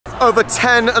over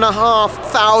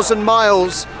 10,500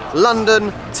 miles,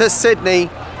 London to Sydney.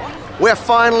 We're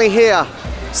finally here.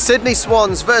 Sydney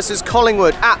Swans versus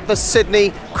Collingwood at the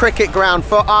Sydney Cricket Ground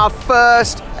for our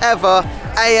first ever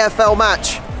AFL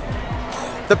match.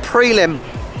 The prelim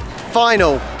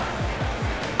final.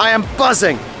 I am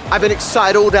buzzing. I've been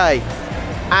excited all day.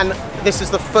 And this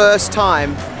is the first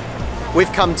time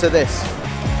we've come to this.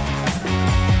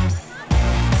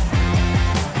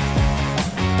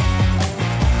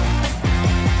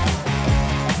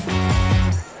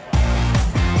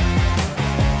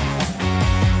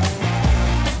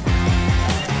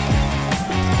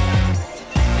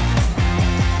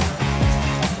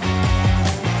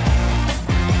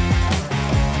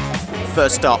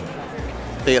 First up,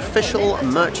 the official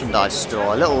merchandise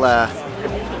store, a little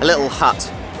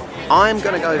hut. I'm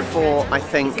going to go for, I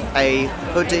think, a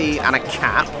hoodie and a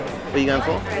cap. What are you going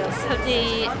for?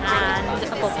 Hoodie and a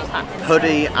bobble hat.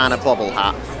 Hoodie and a bobble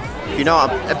hat. You know,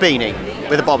 a beanie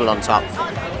with a bobble on top.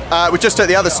 We're just at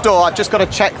the other store. I've just got to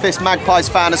check this Magpies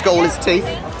fan has got all his teeth.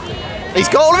 He's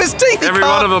got all of his teeth. Every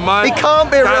one of them, mate. He can't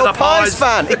be a Go real the Pies Pies.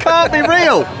 fan. He can't be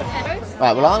real.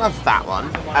 Right, well, I'll have that one.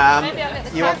 Maybe I'll get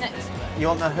the cap next. You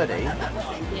want the hoodie?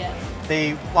 Yeah.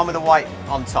 The one with the white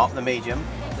on top, the medium.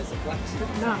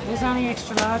 No, there's only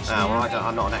extra large. Oh, well,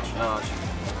 I'm not an extra large.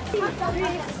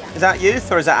 Is that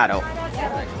youth or is that adult?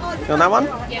 You want that one?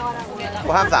 Yeah.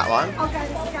 We'll have that one.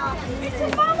 It's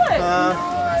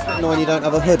a bit annoying you don't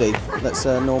have a hoodie. That's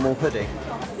a normal hoodie.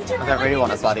 I don't really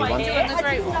want a bloody one. Do you want the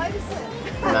grey one?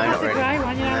 No, not really. Grey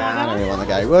one, you don't I want don't really want the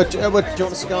grey. Well, do you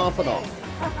want a scarf or not?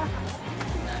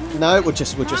 No, we'll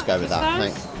just go with that.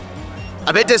 Thanks.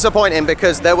 A bit disappointing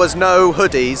because there was no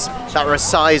hoodies that were a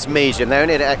size medium. They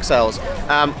only had XLs.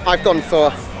 I've gone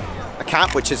for a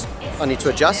cap, which is I need to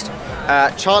adjust.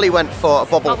 Charlie went for a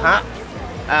bobble hat.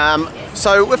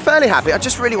 So we're fairly happy. I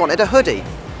just really wanted a hoodie.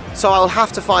 So I'll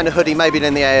have to find a hoodie maybe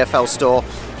in the AFL store,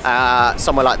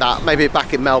 somewhere like that, maybe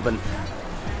back in Melbourne.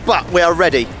 But we are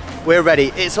ready. We're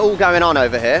ready. It's all going on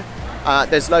over here.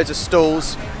 There's loads of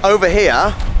stalls. Over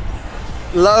here,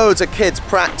 loads of kids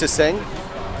practicing,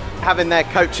 having their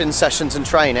coaching sessions and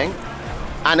training,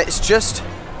 and it's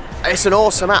an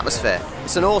awesome atmosphere.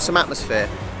 It's an awesome atmosphere.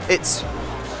 It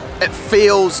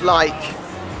feels like,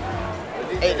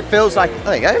 there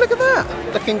you go, look at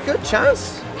that. Looking good,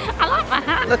 Chaz. I like my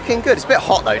hat. Looking good. It's a bit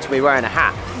hot though to be wearing a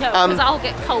hat. No, because I'll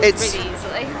get cold really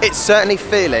easily. It's certainly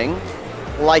feeling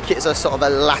like it's a sort of a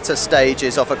latter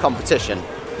stages of a competition.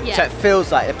 Yeah. So it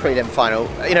feels like a prelim final.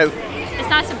 You know, It's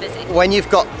nice and busy. when you've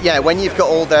got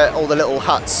all the little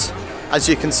huts, as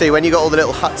you can see, when you've got all the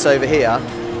little huts over here,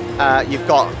 you've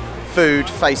got food,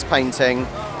 face painting,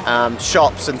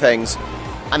 shops and things,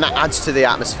 and that adds to the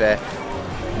atmosphere.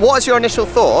 What is your initial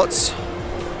thoughts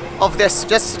of this?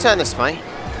 Just to turn this way.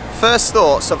 First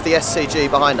thoughts of the SCG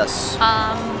behind us.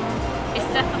 It's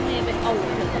definitely a bit older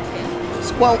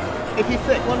looking. Well, if you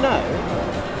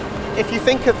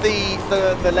think of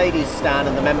the ladies' stand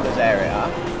and the members area,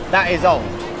 that is old.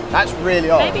 That's really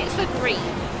old. Maybe it's the green.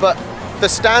 But the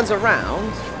stands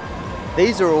around,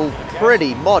 these are all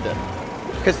pretty modern,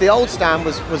 because the old stand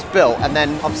was built and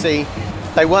then obviously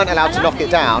they weren't allowed to knock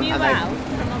it down,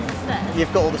 and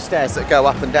you've got all the stairs that go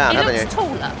up and down, haven't you? It looks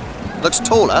taller. Looks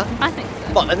taller? I think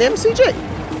so. What, than the MCG?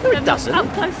 No, it doesn't. Up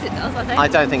close it does, I think. I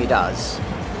don't think it does.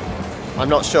 I'm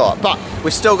not sure, but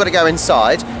we've still got to go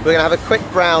inside. We're going to have a quick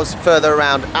browse further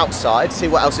around outside, see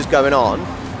what else is going on,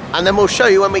 and then we'll show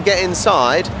you when we get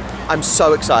inside. I'm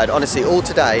so excited, honestly, all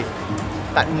today.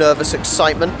 That nervous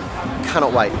excitement,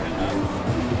 cannot wait.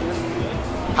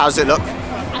 How does it look? I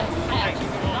actually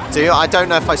really like Do you? I don't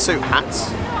know if I suit hats.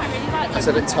 it. I really like It's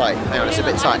it. a bit tight. Hang on, it's a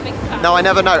bit I'm tight. a big fan. No, I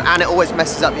never know, and it always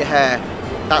messes up your hair.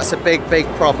 That's a big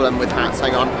problem with hats.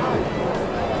 Hang on.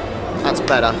 That's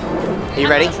better. Are you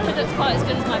ready? I'm not sure it looks quite as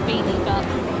good as my beanie, but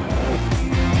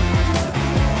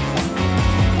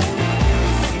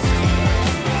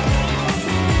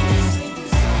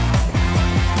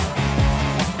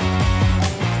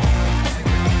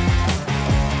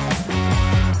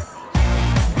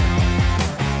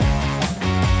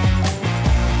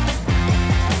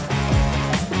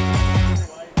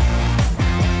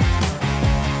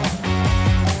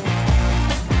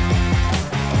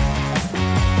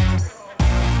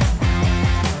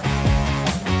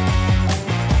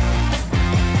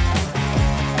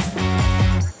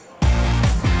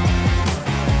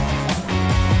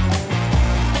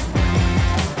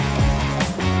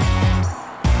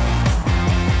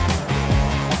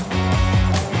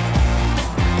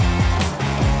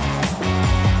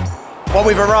Well,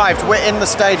 we've arrived. We're in the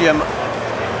stadium.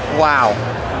 Wow.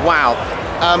 Wow.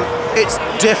 It's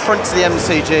different to the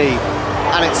MCG,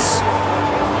 and it's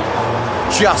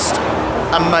just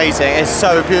amazing. It's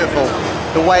so beautiful.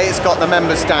 The way it's got the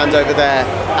member stand over there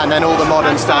and then all the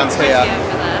modern stands here.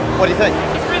 Over there. What do you think?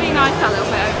 It's really nice that little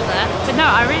bit over there. But no,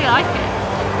 I really like it.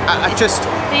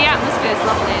 The atmosphere is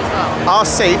lovely as well. Our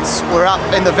seats were up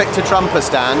in the Victor Trumper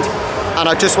stand, and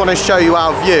I just want to show you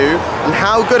our view and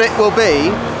how good it will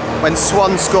be when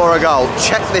Swans score a goal.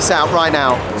 Check this out right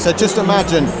now. So just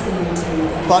imagine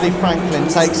Buddy Franklin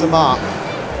takes a mark.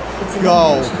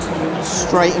 Goal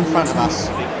straight in front of us.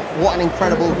 What an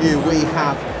incredible view we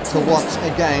have to watch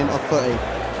a game of footy.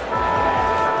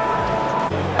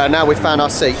 And now we've found our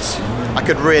seats. I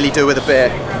could really do with a beer.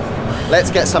 Let's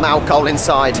get some alcohol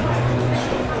inside.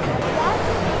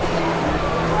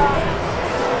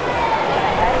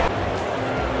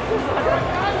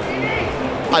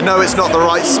 I know it's not the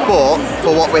right sport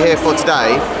for what we're here for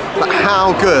today, but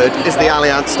how good is the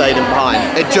Allianz Stadium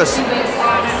behind? It is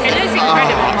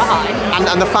incredibly behind.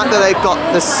 And the fact that they've got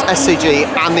this SCG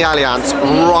and the Allianz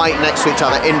right next to each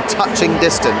other in touching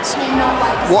distance,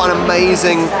 what an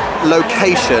amazing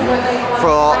location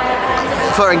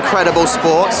for incredible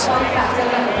sports.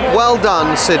 Well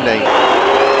done, Sydney.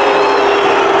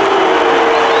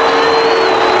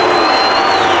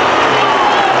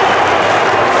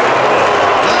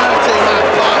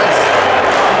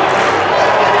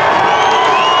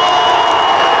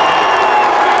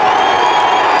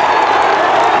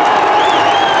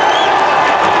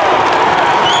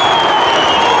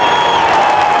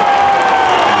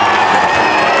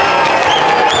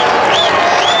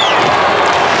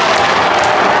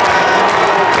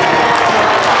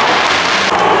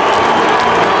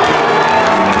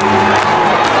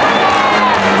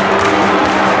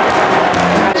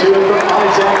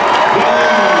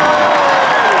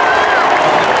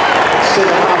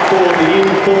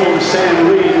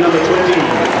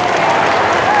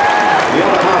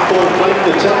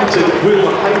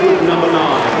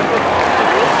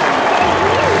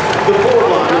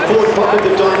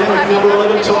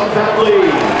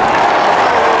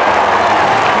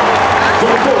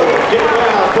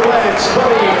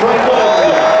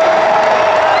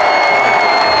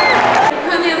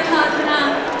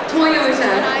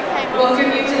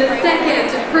 Welcome you to the second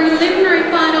preliminary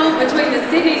final between the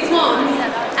Sydney Swans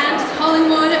and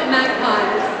Collingwood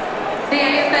Magpies. The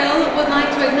AFL would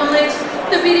like to acknowledge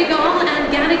the Biddigol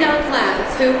and Gadigal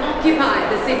clans who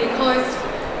occupy the Sydney coast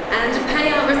and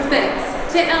pay our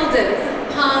respects to elders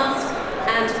past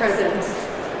and present.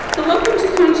 The Welcome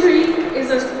to Country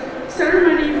is a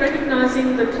ceremony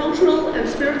recognising the cultural and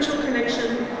spiritual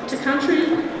connection to country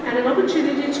and an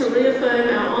opportunity to reaffirm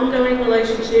our ongoing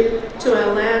relationship to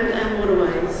our land and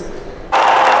waterways.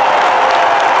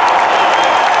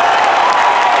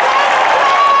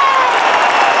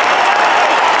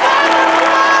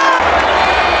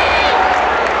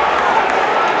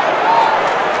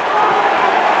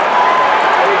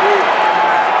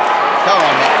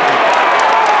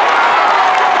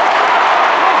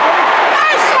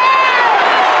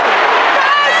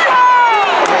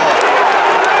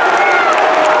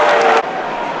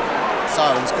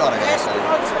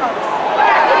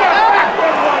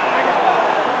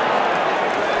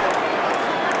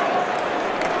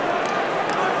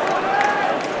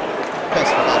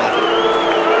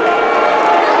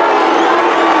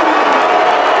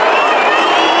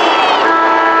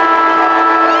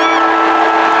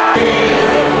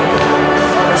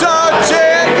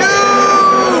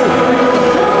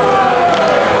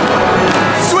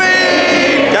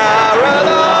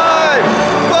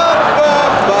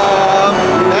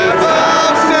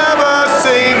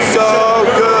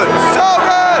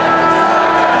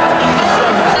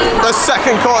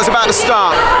 Quarter's about to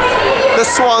start. The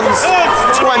Swans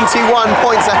 21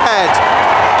 points ahead.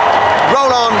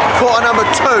 Roll on, quarter number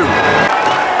 2.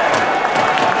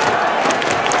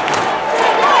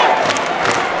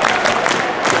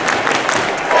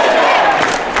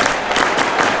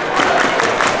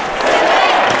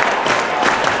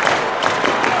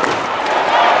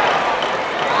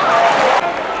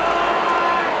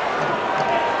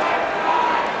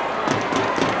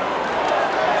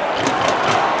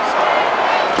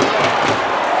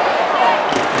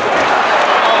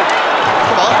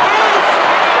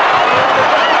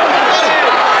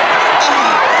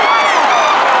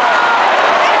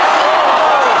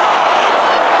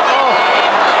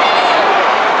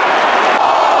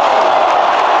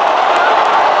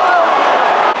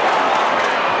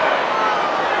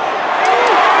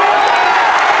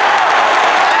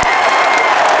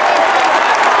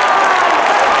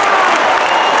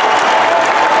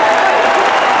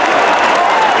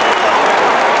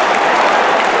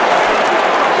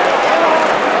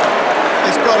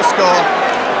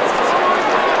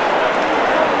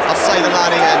 say the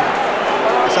line again.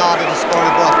 It's harder to score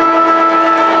a bluff.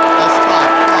 That's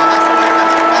tough. Oh, that's the way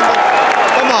independent.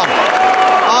 Come on.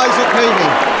 Isaac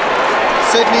Heaney.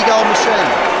 Sydney goal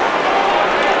machine.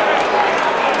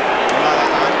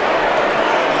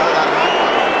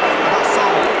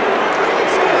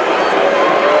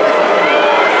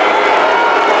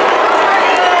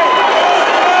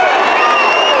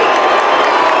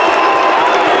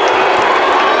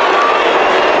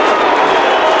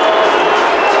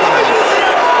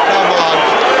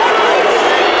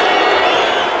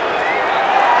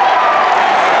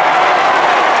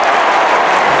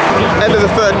 End of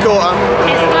the third quarter.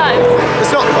 It's close.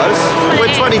 It's not close. We're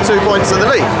 22 points in the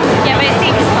lead. Yeah, but it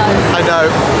seems close. I know.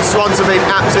 Swans have been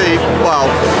absolutely, well,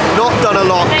 not done a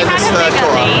lot They in had this a third bigger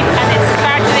quarter. lead and it's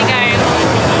gradually going.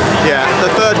 Yeah, the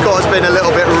third quarter's been a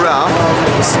little bit rough.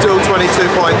 Still 22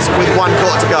 points with 1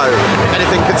 quarter to go.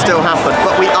 Anything could still happen.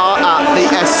 But we are at the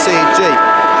SCG.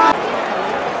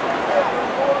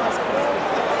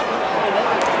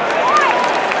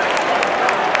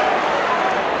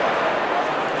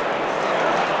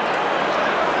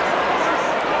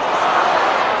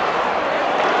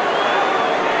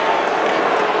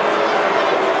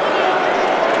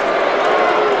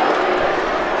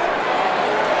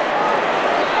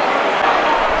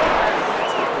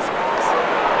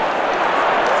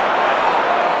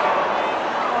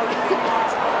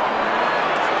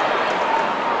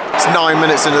 It's 9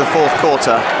 minutes into the fourth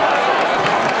quarter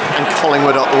and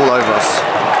Collingwood are all over us.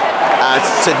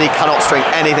 Sydney cannot string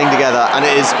anything together and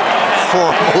it is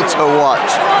horrible to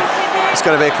watch. It's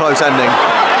going to be a close ending.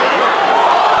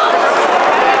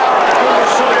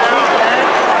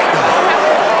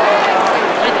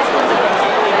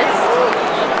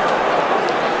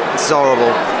 It's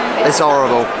horrible. It's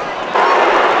horrible.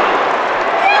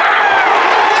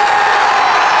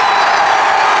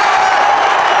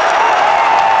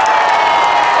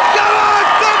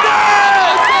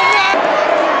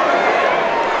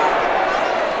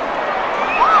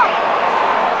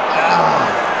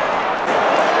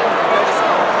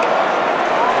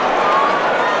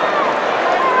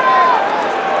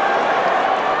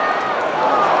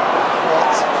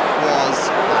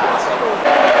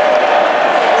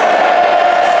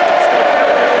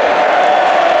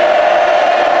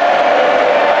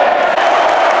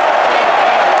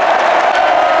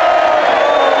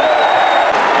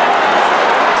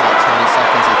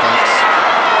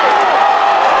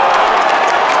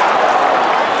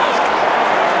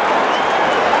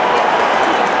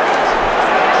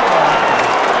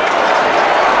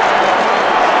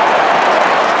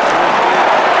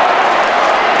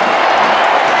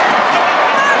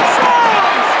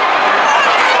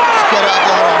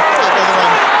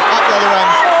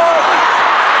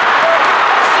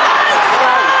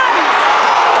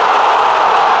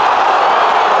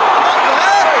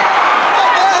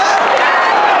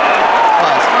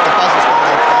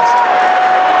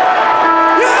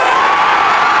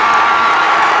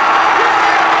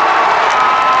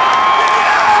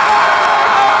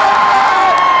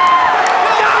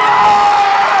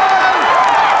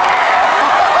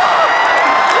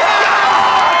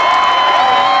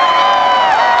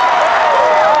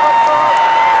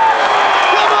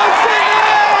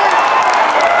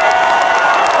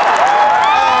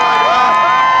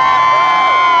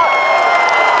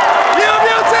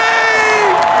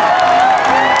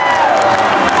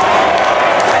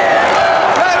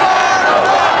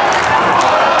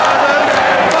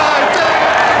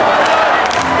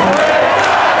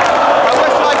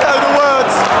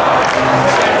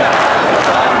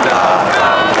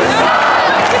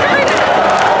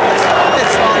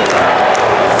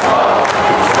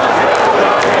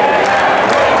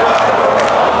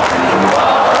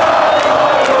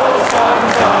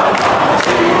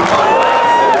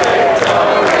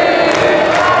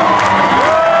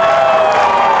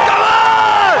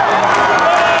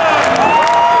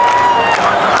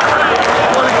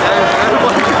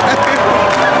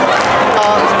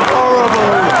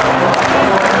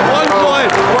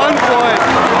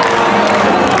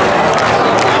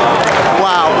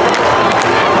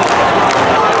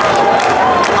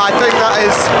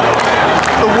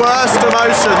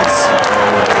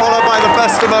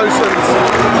 emotions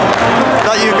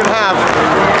that you can have.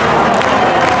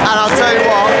 And I'll tell you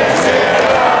what,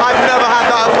 I've never had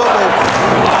that at football.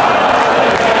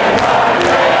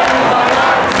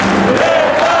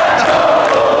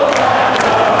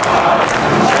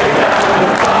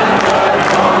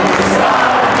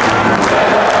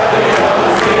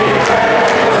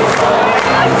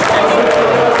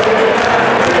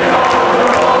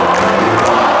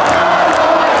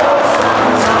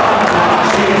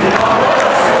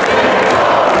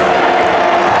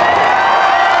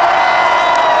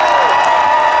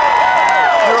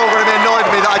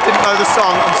 know the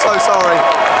song. I'm so sorry.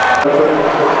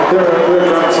 They're a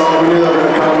great song. We knew they were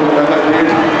going to come, and they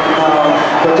did.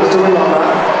 But just to win like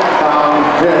that,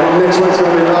 yeah, next week's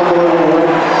going to be an unbelievable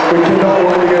week. We cannot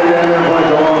wait to get down there and play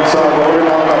Geelong, so we'll win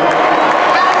like that.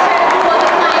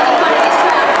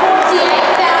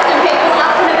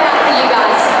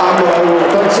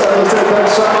 Unbelievable. Thanks, as I said,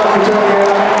 thanks so much for tuning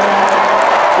in.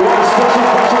 What a special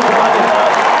day. Let's get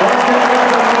down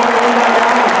there and win that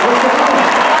game. Let's go.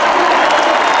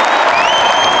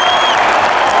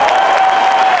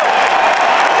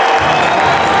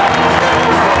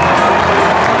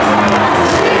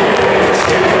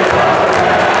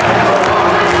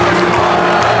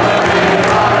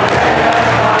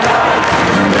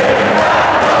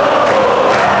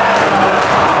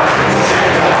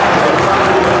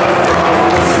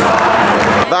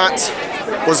 That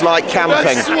was like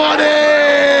camping.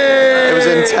 It was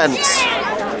intense.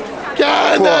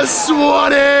 Get the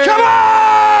Swannies! Come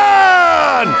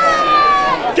on!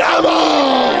 Come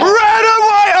on! Red and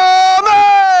white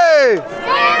army!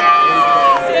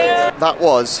 That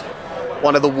was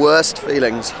one of the worst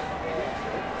feelings,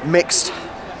 mixed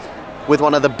with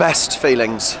one of the best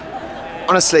feelings.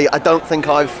 Honestly, I don't think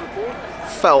I've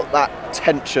felt that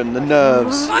tension, the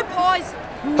nerves. My pies.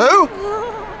 Who?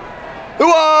 Who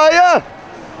are you?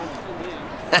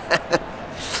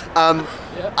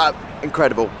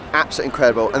 Incredible, absolutely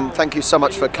incredible, and thank you so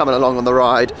much for coming along on the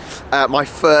ride. Our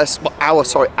first.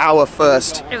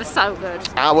 It was so good.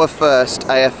 Our first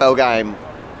AFL game,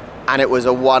 and it was a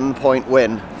 1-point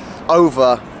win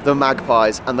over the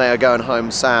Magpies, and they are going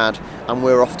home sad, and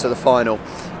we're off to the final.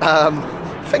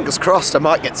 Fingers crossed, I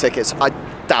might get tickets. I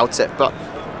doubt it, but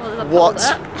what?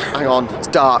 Hang on, it's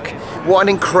dark. What an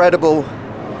incredible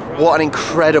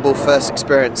first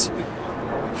experience.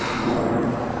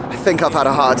 I think I've had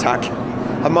a heart attack.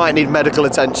 I might need medical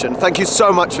attention. Thank you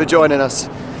so much for joining us.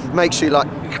 Make sure you like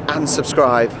and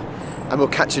subscribe, and we'll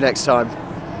catch you next time.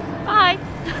 Bye.